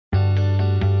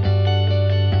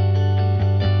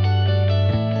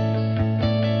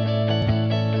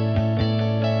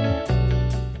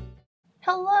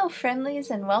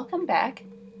friendlies, and welcome back.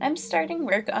 I'm starting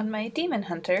work on my Demon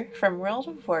Hunter from World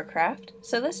of Warcraft,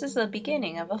 so this is the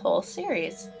beginning of a whole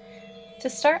series. To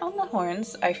start on the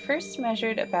horns, I first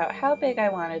measured about how big I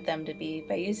wanted them to be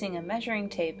by using a measuring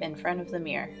tape in front of the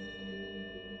mirror.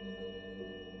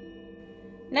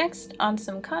 Next, on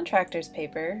some contractor's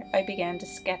paper, I began to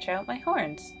sketch out my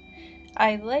horns.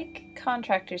 I like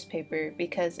contractor's paper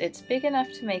because it's big enough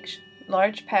to make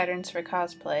large patterns for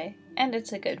cosplay, and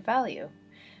it's a good value.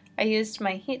 I used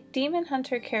my Demon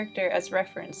Hunter character as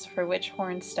reference for which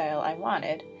horn style I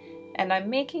wanted, and I'm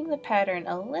making the pattern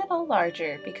a little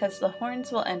larger because the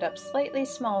horns will end up slightly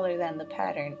smaller than the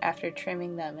pattern after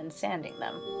trimming them and sanding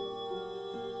them.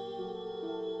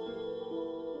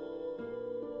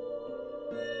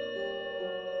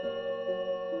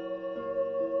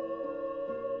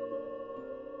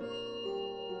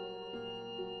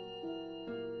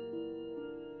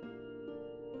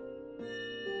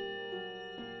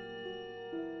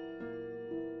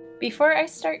 Before I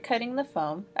start cutting the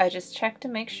foam, I just check to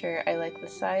make sure I like the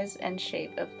size and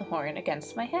shape of the horn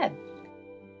against my head.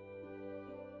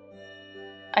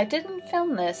 I didn't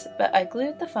film this, but I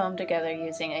glued the foam together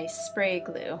using a spray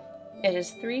glue. It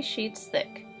is 3 sheets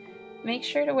thick. Make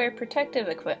sure to wear protective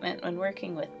equipment when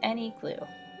working with any glue.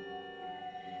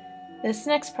 This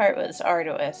next part was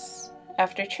arduous.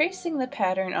 After tracing the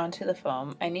pattern onto the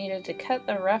foam, I needed to cut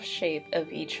the rough shape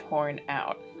of each horn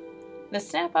out. The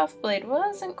snap-off blade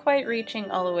wasn't quite reaching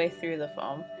all the way through the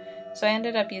foam, so I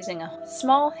ended up using a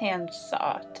small hand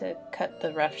saw to cut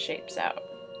the rough shapes out.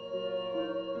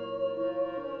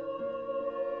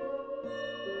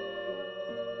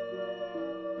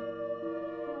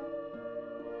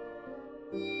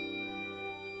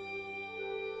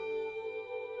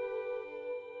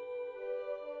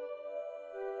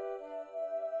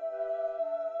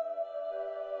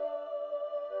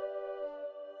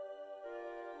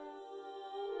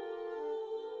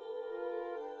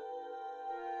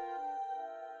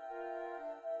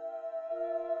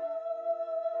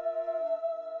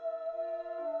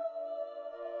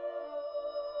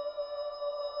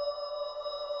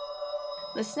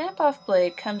 The snap-off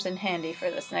blade comes in handy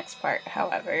for this next part,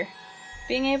 however.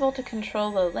 Being able to control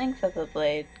the length of the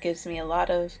blade gives me a lot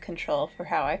of control for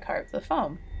how I carve the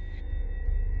foam.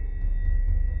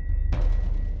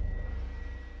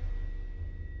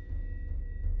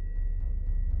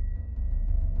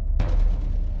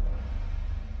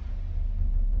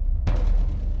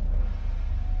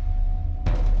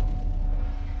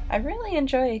 I really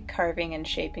enjoy carving and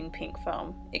shaping pink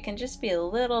foam. It can just be a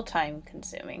little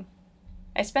time-consuming.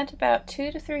 I spent about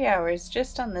 2 to 3 hours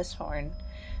just on this horn,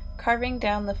 carving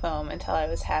down the foam until I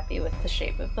was happy with the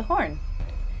shape of the horn.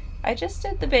 I just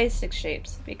did the basic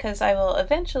shapes because I will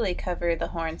eventually cover the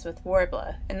horns with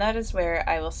Warbler, and that is where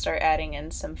I will start adding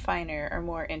in some finer or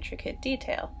more intricate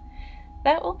detail.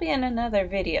 That will be in another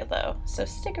video though, so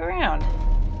stick around!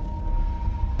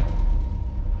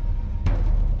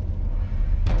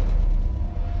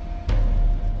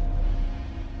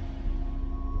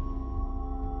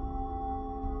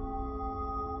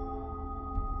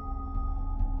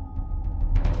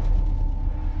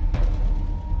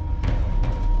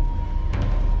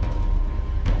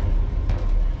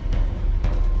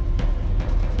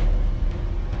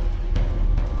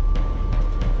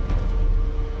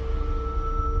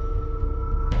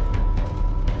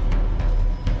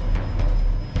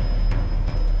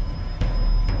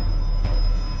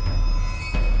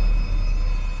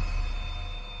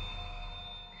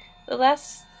 The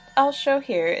last I'll show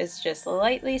here is just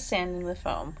lightly sanding the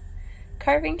foam.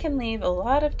 Carving can leave a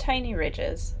lot of tiny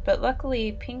ridges, but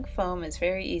luckily pink foam is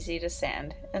very easy to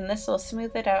sand, and this will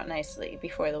smooth it out nicely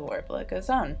before the Warbler goes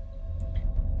on.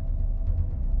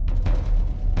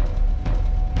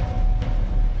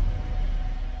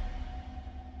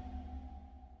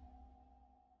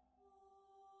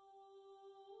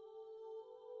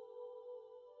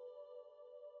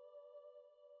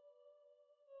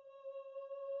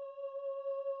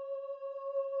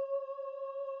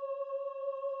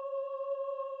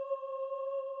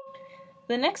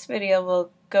 The next video will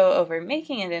go over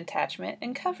making an attachment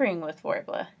and covering with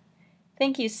Warbler.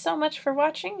 Thank you so much for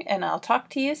watching, and I'll talk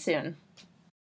to you soon.